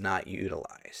was not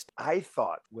utilized. I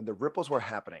thought when the ripples were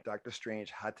happening, Doctor Strange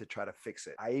had to try to fix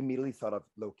it. I immediately thought of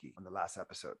Loki on the last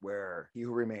episode, where He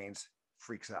Who Remains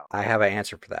freaks out. I have an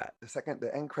answer for that.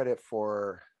 The end credit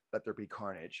for Let There Be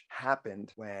Carnage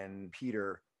happened when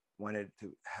Peter wanted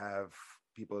to have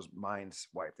people's minds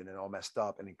wiped and it all messed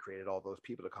up, and he created all those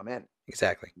people to come in.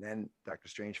 Exactly. And then Doctor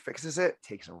Strange fixes it,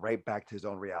 takes him right back to his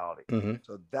own reality.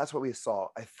 So that's what we saw.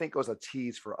 I think it was a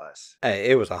tease for us.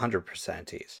 It was 100%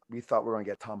 tease. We thought we were going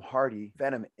to get Tom Hardy,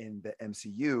 Venom in the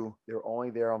MCU. They were only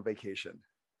there on vacation,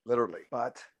 literally.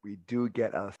 But we do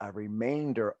get a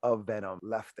remainder of Venom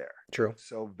left there. True.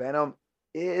 So Venom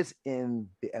is in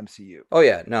the MCU. Oh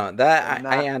yeah, no, that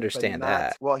I understand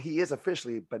that. Well, he is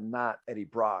officially, but not Eddie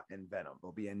Brock and Venom.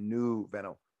 It'll be a new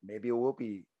Venom. Maybe it will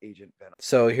be Agent Venom.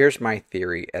 So here's my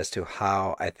theory as to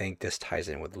how I think this ties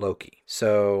in with Loki.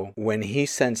 So when he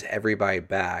sends everybody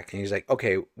back, and he's like,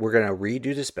 okay, we're going to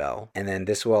redo the spell, and then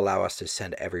this will allow us to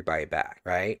send everybody back,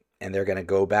 right? And they're going to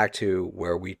go back to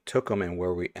where we took them and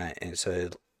where we, and so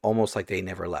almost like they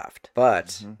never left.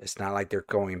 But it's not like they're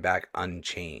going back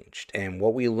unchanged. And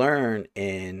what we learn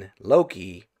in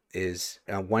Loki is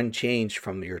one change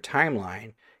from your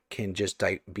timeline can just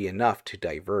be enough to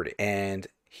divert it. And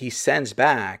he sends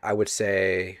back, I would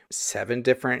say, 7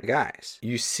 different guys.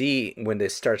 You see, when they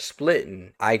start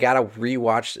splitting, I gotta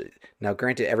rewatch it. Now,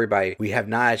 granted, everybody, we have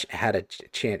not had a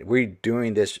chance. We're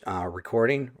doing this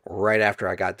recording right after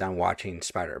I got done watching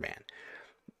Spider-Man.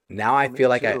 Now I feel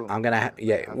like I'm gonna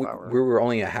we were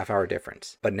only a half-hour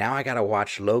difference, but now I gotta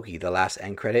watch Loki, the last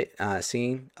end credit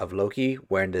scene of Loki,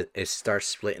 where it starts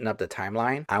splitting up the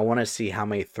timeline. I want to see how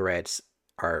many threads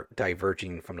are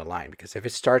diverging from the line, because if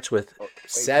it starts with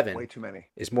 7, way too many.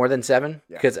 Is more than 7?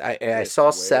 Yeah. Because I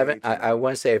saw 7. I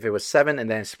want to say if it was 7 and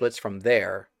then splits from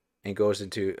there and goes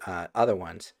into other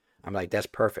ones, I'm like, that's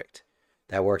perfect.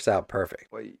 That works out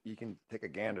perfect. Well, you can take a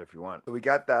gander if you want. So we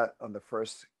got that on the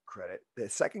first credit. The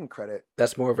second credit,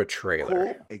 that's more of a trailer.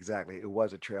 Cool. Exactly, it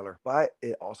was a trailer, but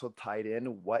it also tied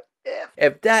in what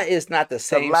if that is not the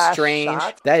same Strange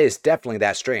shot, that is definitely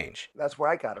that Strange. That's where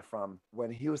I got it from,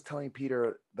 when he was telling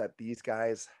Peter that these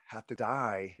guys have to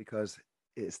die because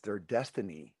it's their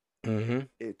destiny.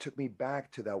 It took me back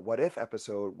to that What If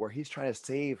episode where he's trying to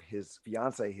save his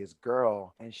fiance, his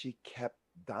girl, and she kept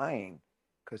dying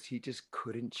because he just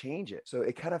couldn't change it. So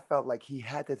it kind of felt like he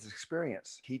had this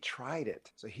experience. He tried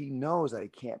it. So he knows that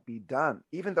it can't be done.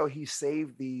 Even though he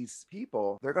saved these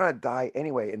people, they're going to die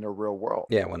anyway in the real world.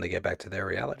 Yeah, when they get back to their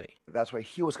reality. That's where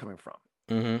he was coming from.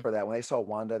 For that, when they saw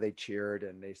Wanda, they cheered,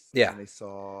 and they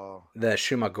saw the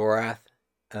Shuma-Gorath,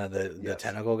 the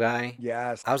tentacle guy.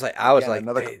 Yes. I was like,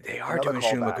 they are doing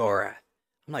Shuma-Gorath.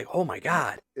 I'm like, oh my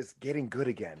God. It's getting good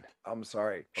again. I'm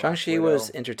sorry. Shang-Chi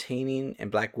was entertaining and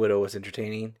Black Widow was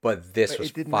entertaining, but this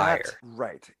was fire.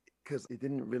 Right. Because it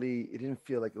didn't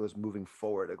feel like it was moving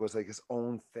forward. It was like its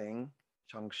own thing,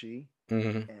 Shang-Chi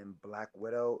and Black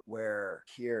Widow, where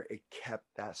here it kept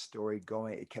that story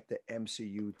going. It kept the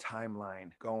MCU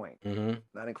timeline going,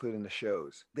 not including the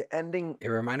shows. The ending. It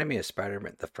reminded me of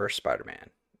Spider-Man, the first Spider-Man.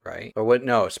 Right? Or what?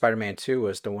 No, Spider-Man 2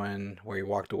 was the one where he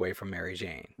walked away from Mary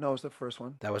Jane. No, it was the first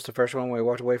one. That was the first one where he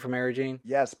walked away from Mary Jane?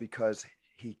 Yes, because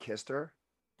he kissed her.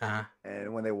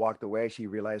 And when they walked away, she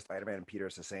realized Spider-Man and Peter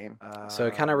is the same. So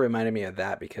it kind of reminded me of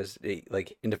that, because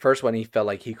like in the first one, he felt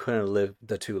like he couldn't live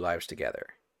the two lives together.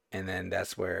 And then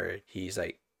that's where he's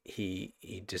like, he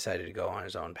decided to go on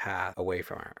his own path away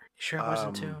from her. You sure it wasn't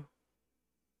Um, too?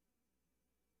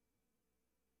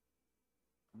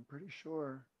 I'm pretty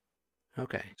sure.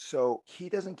 Okay. So he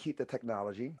doesn't keep the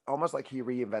technology, almost like he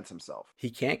reinvents himself. He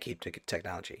can't keep the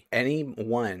technology.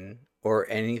 Anyone or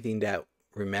anything that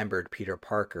remembered Peter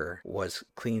Parker was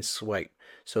clean swipe.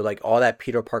 So like all that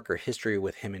Peter Parker history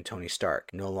with him and Tony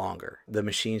Stark, no longer. The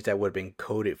machines that would have been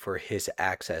coded for his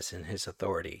access and his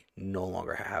authority no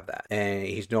longer have that. And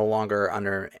he's no longer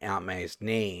under Aunt May's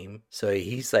name. So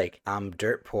he's like, I'm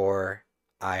dirt poor.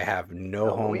 I have no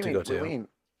No, what do home you to mean? go What do you to. mean?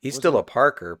 He's still a Wasn't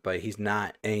Parker, but he's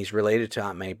not, and he's related to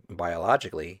Aunt May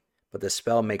biologically. But the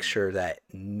spell makes hmm. sure that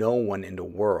no one in the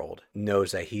world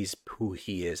knows that he's who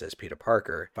he is as Peter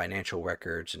Parker, financial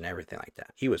records and everything like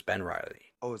that. He was Ben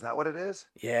Riley. Oh, is that what it is?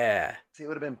 Yeah, See, it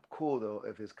would have been cool though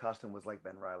if his costume was like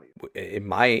Ben Riley. it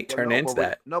might Well, turn no, into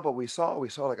that. but we saw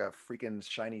like a freaking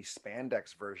shiny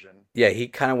spandex version. Yeah, he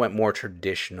kind of went more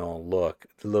traditional look,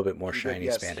 a little bit more He did, shiny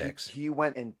yes. spandex. He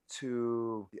went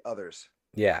into the others,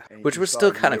 Yeah, and which you was saw still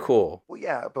you kind of would. cool. Well,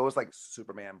 yeah, but it was like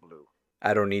Superman blue.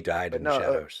 I don't need to hide But in the no,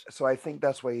 shadows. so I think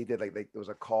that's what he did. Like there was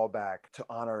a callback to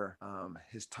honor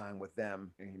his time with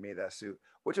them, and he made that suit,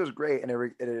 which was great. And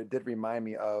it did remind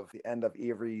me of the end of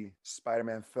every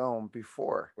Spider-Man film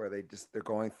before, where they're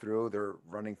going through, they're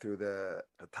running through the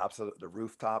tops of the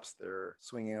rooftops, they're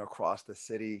swinging across the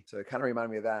city. So it kind of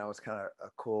reminded me of that. And it was kind of a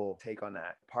cool take on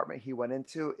that apartment he went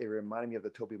into. It reminded me of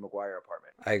the Tobey Maguire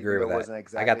apartment, I agree with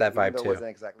that. I got that even vibe though it too. wasn't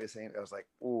exactly the same. I was like,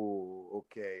 ooh,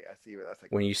 okay, I see what that's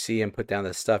like. When you see him put down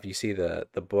the stuff, you see the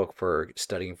book for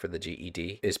studying for the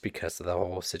GED is because of the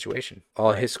whole situation.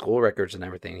 All Right. his school records and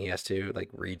everything, he has to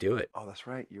like redo it. Oh, that's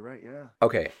right. You're right. Yeah.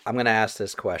 Okay, I'm gonna ask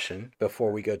this question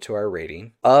before we go to our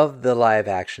rating of the live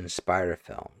action Spider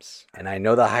films, and I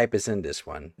know the hype is in this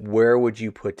one. Where would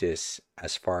you put this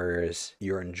as far as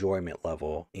your enjoyment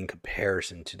level in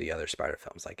comparison to the other Spider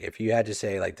films? Like, if you had to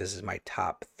say, like, this is my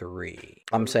top three,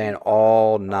 I'm saying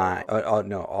all nine.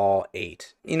 No, all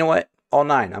eight. You know what? All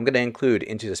nine. I'm gonna include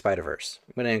Into the Spider Verse.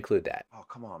 I'm gonna include that. Oh,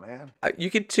 come on, man. You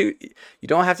could too. You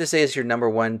don't have to say it's your number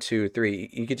one, two, three.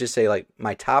 You could just say like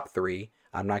my top three.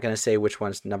 I'm not gonna say which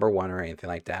one's number one or anything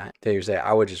like that. Then you say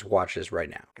I would just watch this right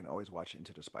now. I can always watch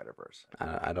Into the Spider Verse.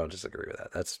 I don't disagree with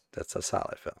that. That's a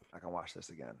solid film. I can watch this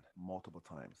again multiple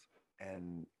times.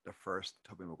 And the first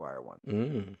Tobey Maguire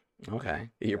one. Okay,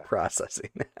 you're Yeah.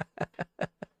 processing.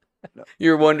 No,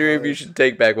 You're wondering if you because should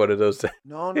take back one of those.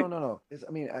 no.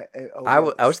 I mean,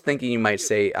 I was thinking you might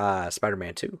say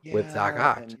Spider-Man 2 with Doc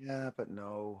Ock. but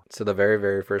no. So the very,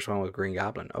 very first one with Green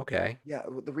Goblin. Okay. Yeah,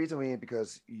 the reason being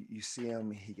because you see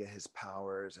him, he get his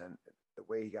powers, and the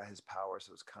way he got his powers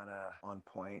was kind of on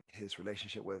point. His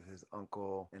relationship with his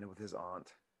uncle and with his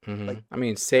aunt, like I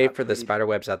mean, save that for the pretty. spider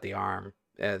webs at the arm.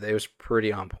 It was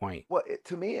pretty on point. Well,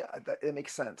 to me, it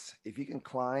makes sense if you can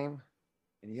climb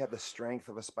and you have the strength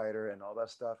of a spider and all that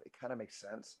stuff. It kind of makes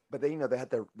sense. But then they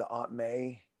had the Aunt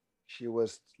May. She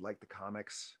was like the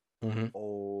comics, hmm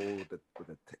old with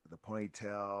the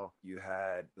ponytail. You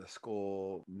had the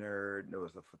school nerd. There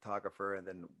was the photographer, and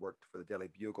then worked for the Daily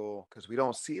Bugle. Because we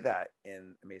don't see that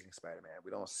in Amazing Spider-Man.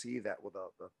 We don't see that with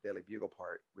the Daily Bugle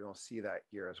part. We don't see that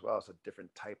here as well. It's a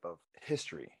different type of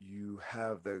history. You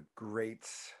have the great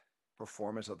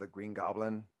performance of the Green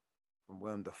Goblin from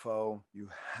Willem Dafoe. You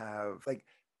have like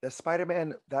that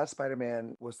Spider-Man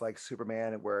was like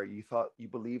Superman, where you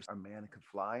believed a man could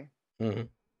fly, hmm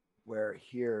where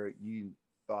here you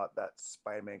thought that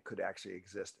Spider-Man could actually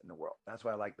exist in the world. That's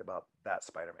what I liked about that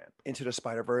Spider-Man. Into the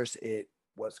Spider-Verse,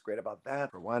 what's great about that,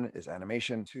 for one, is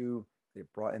animation. Two, they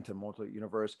brought into multiple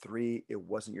universe. Three, it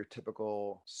wasn't your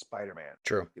typical Spider-Man.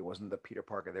 True. It wasn't the Peter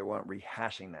Parker. They weren't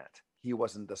rehashing that. He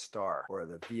wasn't the star or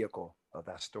the vehicle of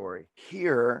that story.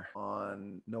 Here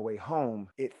on No Way Home,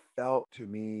 it felt to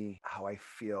me how I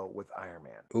feel with Iron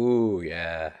Man. Ooh,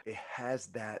 yeah. It has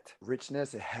that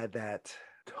richness. It had that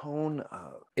tone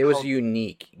of It was how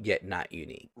unique, yet not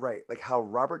unique. right, like how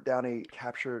Robert Downey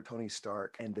captured Tony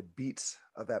Stark and the beats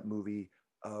of that movie,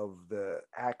 of the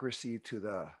accuracy to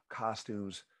the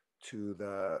costumes, to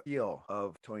the feel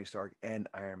of Tony Stark and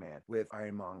Iron Man with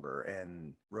Ironmonger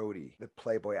and Rhodey, the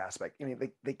Playboy aspect. I mean,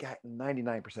 they got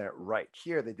 99% right.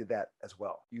 Here, they did that as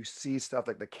well. You see stuff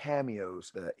like the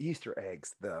cameos, the Easter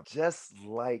eggs, the just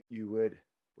like you would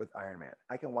with Iron Man.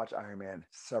 I can watch Iron Man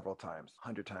several times,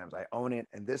 100 times. I own it.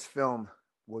 And this film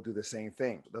will do the same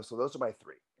thing. So those are my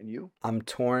three. And you? I'm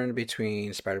torn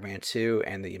between Spider-Man 2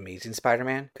 and the Amazing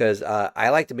Spider-Man because I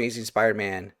liked Amazing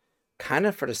Spider-Man kind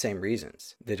of for the same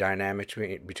reasons. The dynamic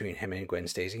between him and Gwen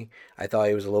Stacy. I thought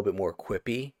he was a little bit more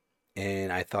quippy,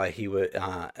 and I thought he was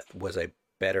a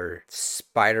better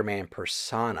Spider-Man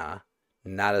persona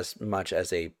not as much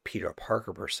as a Peter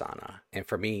Parker persona. And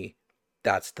for me,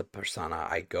 that's the persona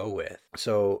I go with.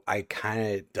 So I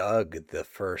kind of dug the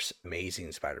first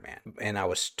Amazing Spider-Man. And I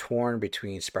was torn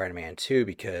between Spider-Man 2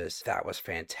 because that was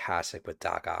fantastic with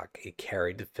Doc Ock. It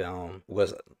carried the film,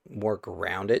 was more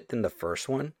grounded than the first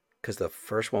one, because the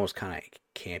first one was kind of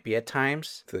campy at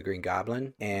times for the Green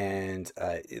Goblin. And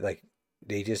like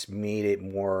they just made it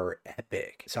more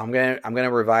epic. So I'm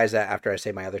gonna revise that after I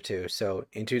say my other two. So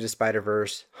Into the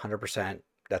Spider-Verse, 100%.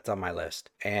 That's on my list.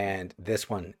 And this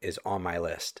one is on my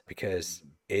list because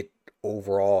it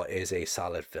overall is a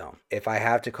solid film. If I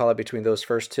have to call it between those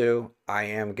first two, I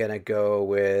am going to go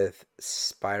with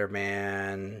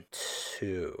Spider-Man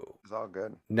 2. It's all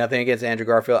good. Nothing against Andrew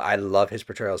Garfield. I love his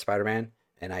portrayal of Spider-Man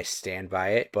and I stand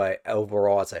by it. But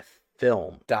overall, as a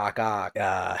film, Doc Ock,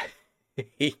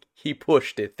 he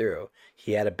pushed it through.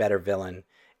 He had a better villain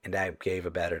and that gave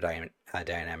a better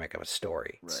dynamic of a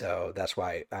story. Right. So that's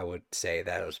why I would say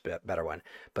that was a better one.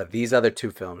 But these other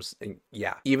two films,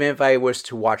 yeah, even if I was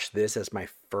to watch this as my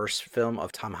first film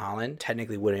of Tom Holland,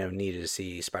 technically wouldn't have needed to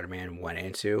see Spider-Man 1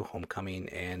 and 2, Homecoming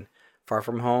and Far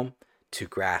From Home, to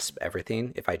grasp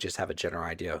everything. If I just have a general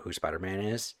idea of who Spider-Man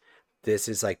is, this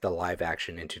is like the live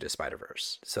action Into the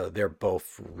Spider-Verse. So they're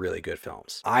both really good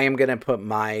films. I am going to put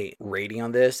my rating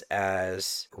on this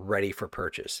as ready for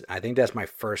purchase. I think that's my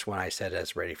first one I said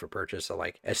as ready for purchase. So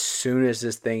like as soon as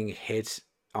this thing hits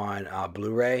on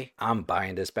Blu-ray, I'm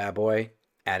buying this bad boy,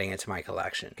 adding it to my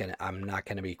collection. And I'm not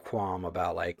going to be qualm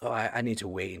about like, oh, I need to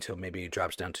wait until maybe it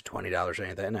drops down to $20 or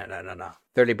anything. No.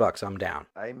 $30, I'm down.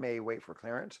 I may wait for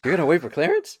clearance. You're going to wait for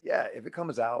clearance? Yeah, if it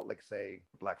comes out, like say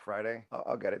Black Friday,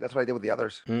 I'll get it. That's what I did with the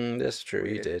others. That's true,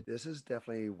 you did. This is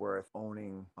definitely worth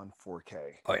owning on 4K.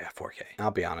 Oh yeah, 4K.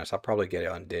 I'll be honest, I'll probably get it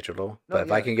on digital. But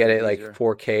if I can get it like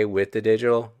 4K with the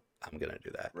digital, I'm going to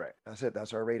do that. Right. That's it.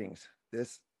 That's our ratings.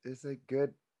 This is a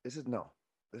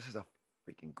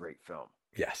freaking great film.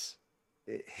 Yes.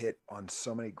 It hit on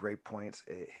so many great points.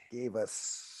 It gave us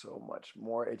so much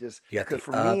more. It just, because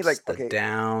for me, like the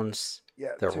downs,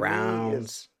 the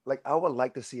rounds. Like I would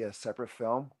like to see a separate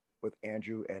film with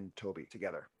Andrew and Tobey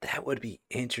together. That would be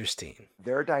interesting.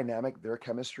 Their dynamic, their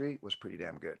chemistry was pretty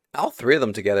damn good. All three of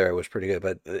them together was pretty good,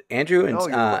 but Andrew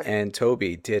and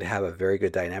Tobey did have a very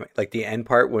good dynamic. Like the end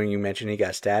part when you mentioned he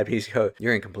got stabbed, he's go,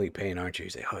 "You're in complete pain, aren't you?"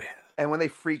 He's like, "Oh yeah." And when they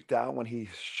freaked out when he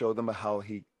showed them how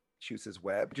he shoots his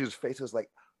web, his face was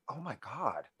like, "Oh my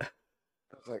god!" I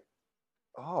was like,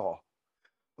 "Oh,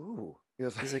 ooh."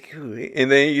 He's like, "Ooh,"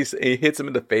 and then he hits him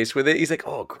in the face with it. He's like,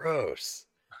 "Oh, gross."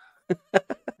 Oh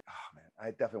man, I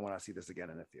definitely want to see this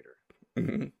again in the theater.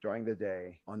 During the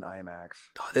day on IMAX.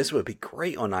 Oh, this would be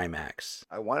great on IMAX.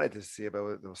 I wanted to see it, but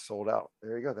it was sold out.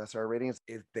 There you go. That's our ratings.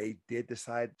 If they did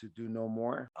decide to do no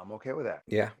more, I'm okay with that.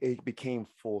 Yeah. It became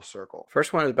full circle.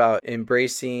 First one is about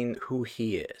embracing who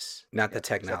he is, not the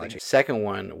technology. Second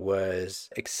one was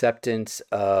acceptance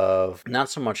of not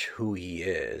so much who he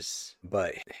is,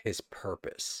 but his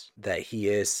purpose. That he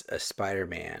is a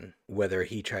Spider-Man, whether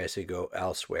he tries to go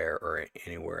elsewhere or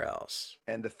anywhere else.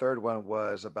 And the third one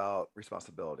was about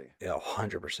responsibility. Yeah,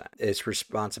 100%. It's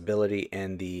responsibility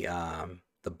and the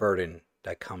burden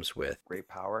that comes with great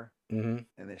power. Mm-hmm.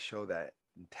 And they show that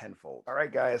tenfold. All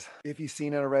right, guys, if you've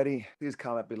seen it already, please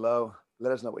comment below.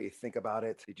 Let us know what you think about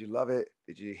it. Did you love it?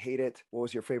 Did you hate it? What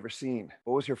was your favorite scene?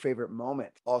 What was your favorite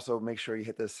moment? Also, make sure you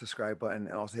hit the subscribe button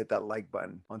and also hit that like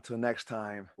button. Until next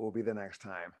time, what will be the next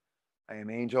time? I am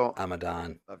Angel. I'm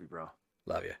Adon. Love you, bro.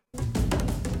 Love you.